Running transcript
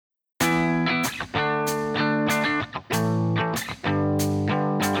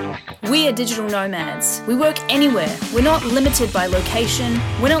are digital nomads. We work anywhere. We're not limited by location.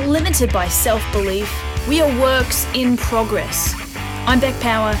 We're not limited by self-belief. We are works in progress. I'm Beck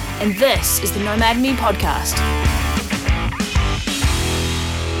Power, and this is the Nomad Me podcast.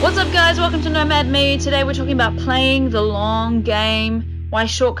 What's up, guys? Welcome to Nomad Me. Today we're talking about playing the long game, why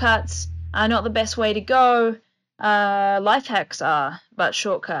shortcuts are not the best way to go. Life hacks are, but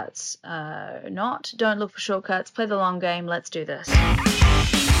shortcuts not. Don't look for shortcuts. Play the long game. Let's do this.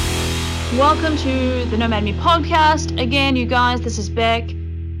 Welcome to the Nomad Me podcast. Again, you guys, this is Beck.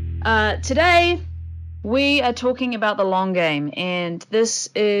 Today we are talking about the long game, and this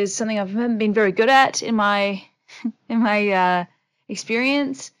is something I've been very good at in my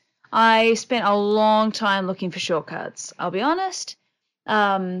experience. I spent a long time looking for shortcuts. I'll be honest.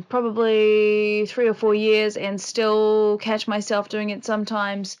 Probably 3 or 4 years, and still catch myself doing it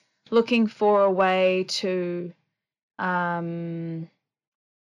sometimes, looking for a way to the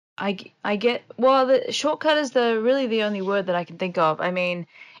shortcut is really the only word that I can think of. I mean,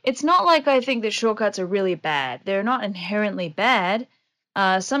 it's not like I think that shortcuts are really bad. They're not inherently bad.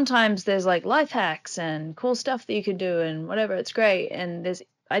 Sometimes there's like life hacks and cool stuff that you can do and whatever. It's great. And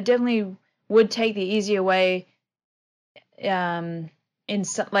I definitely would take the easier way in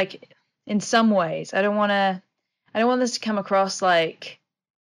some ways. I don't want this to come across like,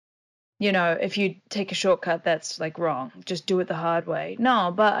 you know, if you take a shortcut, that's like wrong. Just do it the hard way.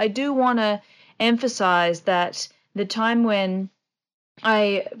 No, but I do want to emphasize that the time when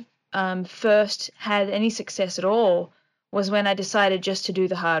I first had any success at all was when I decided just to do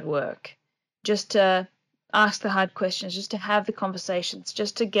the hard work, just to ask the hard questions, just to have the conversations,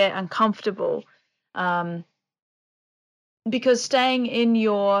 just to get uncomfortable. Because staying in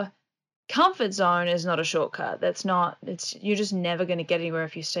your comfort zone is not a shortcut. You're just never going to get anywhere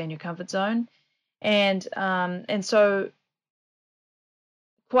if you stay in your comfort zone. And so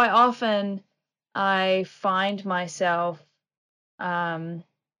quite often I find myself, ready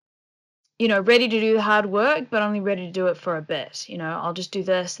to do the hard work, but only ready to do it for a bit. I'll just do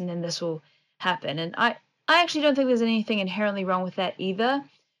this and then this will happen. And I actually don't think there's anything inherently wrong with that either.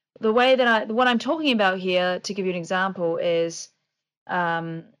 The way that what I'm talking about here, to give you an example, is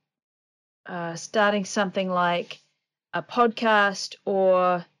starting something like a podcast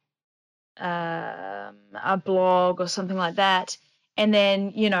or a blog or something like that, and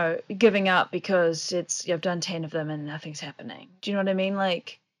then, giving up because I've done 10 of them and nothing's happening. Do you know what I mean?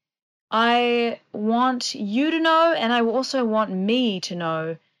 Like, I want you to know, and I also want me to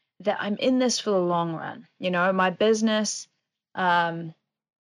know that I'm in this for the long run. My business, my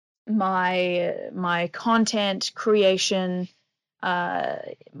content creation,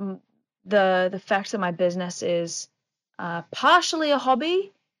 the fact that my business is partially a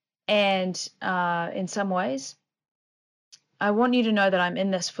hobby, and in some ways, I want you to know that I'm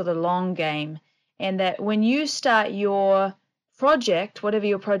in this for the long game, and that when you start your project, whatever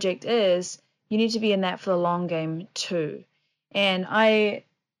your project is, you need to be in that for the long game too. And I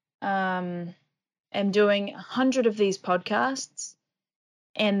am doing 100 of these podcasts,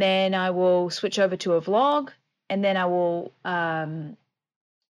 and then I will switch over to a vlog, and then I will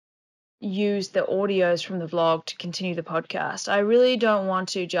use the audios from the vlog to continue the podcast. I really don't want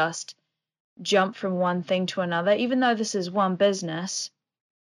to just jump from one thing to another, even though this is one business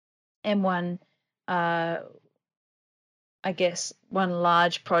and one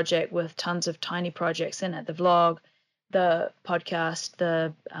large project with tons of tiny projects in it. The vlog, the podcast,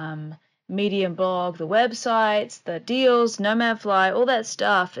 the Medium blog, the websites, the deals, Nomadfly, all that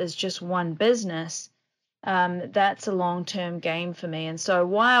stuff is just one business. That's a long-term game for me. And so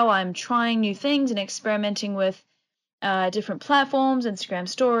while I'm trying new things and experimenting with different platforms, Instagram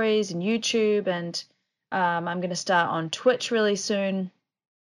stories and YouTube, and I'm going to start on Twitch really soon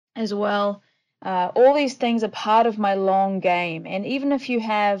as well. All these things are part of my long game. And even if you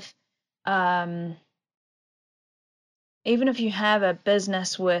have a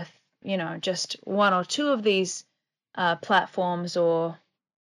business with, just one or two of these platforms, or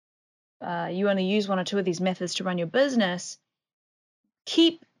you only use one or two of these methods to run your business,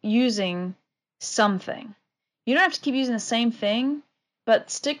 keep using something. You don't have to keep using the same thing,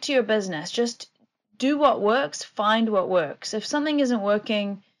 but stick to your business. Just do what works, find what works. If something isn't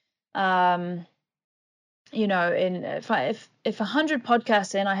working, if 100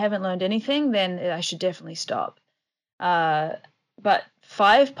 podcasts in I haven't learned anything, then I should definitely stop. But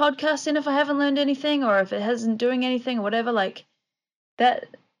 5 podcasts in, if I haven't learned anything, or if it isn't doing anything or whatever, like that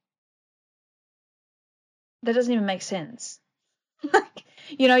doesn't even make sense.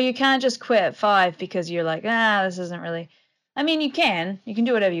 You can't just quit at 5 because you're like, this isn't really. I mean, you can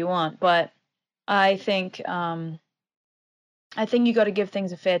do whatever you want, but I think I think you got to give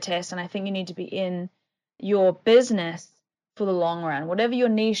things a fair test, and I think you need to be in your business for the long run. Whatever your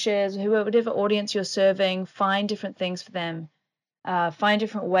niche is, whatever audience you're serving, find different things for them. Find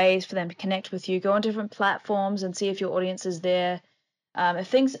different ways for them to connect with you. Go on different platforms and see if your audience is there. If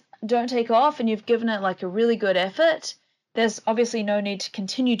things don't take off and you've given it like a really good effort, there's obviously no need to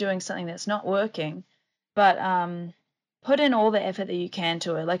continue doing something that's not working. But put in all the effort that you can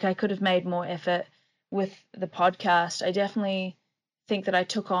to it. Like I could have made more effort with the podcast. I definitely think that I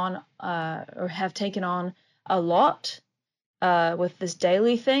took on or have taken on a lot with this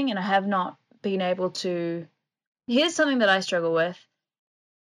daily thing, and I have not been able to. Here's something that I struggle with.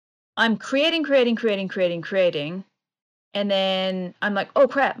 I'm creating, and then I'm like, oh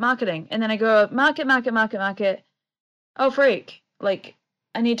crap, marketing. And then I go, market. Oh freak. Like,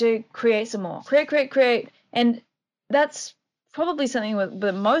 I need to create some more. Create. And that's probably something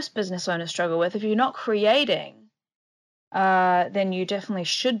that most business owners struggle with. If you're not creating, then you definitely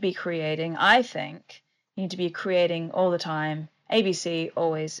should be creating, I think. You need to be creating all the time. ABC,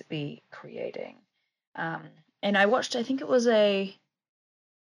 always be creating. And I watched, I think it was a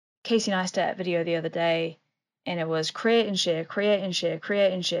Casey Neistat video the other day, and it was create and share, and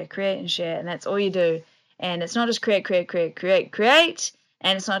that's all you do. And it's not just create, and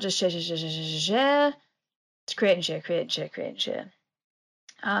it's not just share. It's create and share.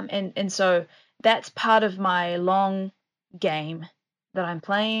 And so that's part of my long game that I'm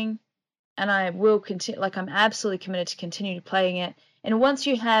playing, and I will continue. Like I'm absolutely committed to continue playing it. And once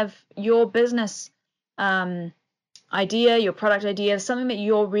you have your business idea, your product idea, something that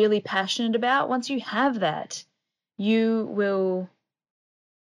you're really passionate about, once you have that, you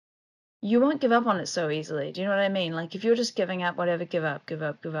won't give up on it so easily. Do you know what I mean? Like if you're just giving up, whatever, give up.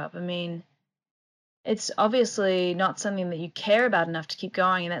 I mean, it's obviously not something that you care about enough to keep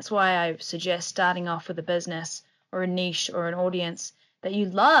going, and that's why I suggest starting off with a business or a niche or an audience that you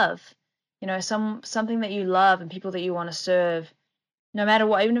love, something that you love and people that you want to serve, no matter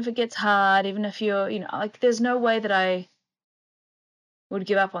what, even if it gets hard, even if you're, like there's no way that I would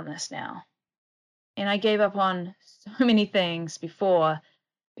give up on this now. And I gave up on so many things before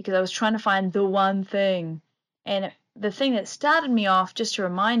because I was trying to find the one thing. And the thing that started me off, just to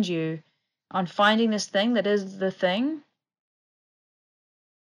remind you, on finding this thing that is the thing,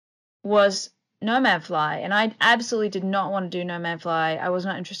 was Nomadfly. And I absolutely did not want to do Nomadfly. I was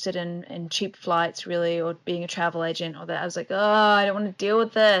not interested in cheap flights, really, or being a travel agent or that. I was like, oh, I don't want to deal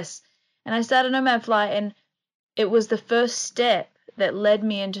with this. And I started Nomadfly, and it was the first step that led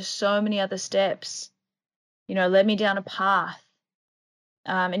me into so many other steps, led me down a path.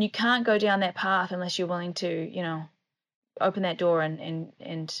 And you can't go down that path unless you're willing to, open that door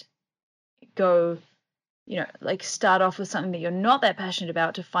and go, like start off with something that you're not that passionate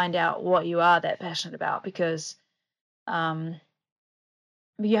about to find out what you are that passionate about, because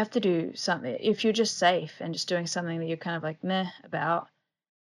you have to do something. If you're just safe and just doing something that you're kind of like meh about,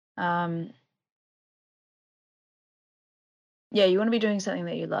 you want to be doing something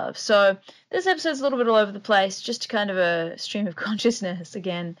that you love. So this episode's a little bit all over the place, just kind of a stream of consciousness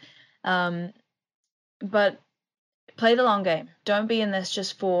again. But play the long game. Don't be in this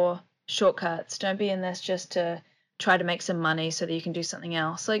just for shortcuts. Don't be in this just to try to make some money so that you can do something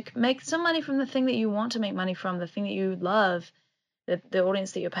else. Like, make some money from the thing that you want to make money from, the thing that you love, the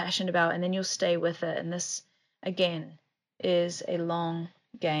audience that you're passionate about, and then you'll stay with it. And this, again, is a long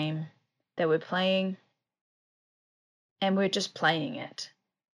game that we're playing, and we're just playing it.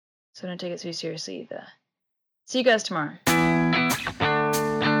 So don't take it too seriously either. See you guys tomorrow.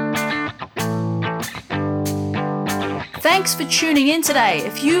 Thanks for tuning in today.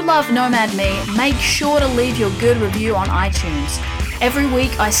 If you love Nomad Me, make sure to leave your good review on iTunes. Every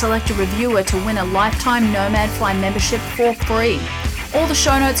week I select a reviewer to win a lifetime Nomadfly membership for free. All the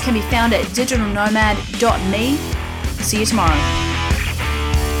show notes can be found at digitalnomad.me. See you tomorrow.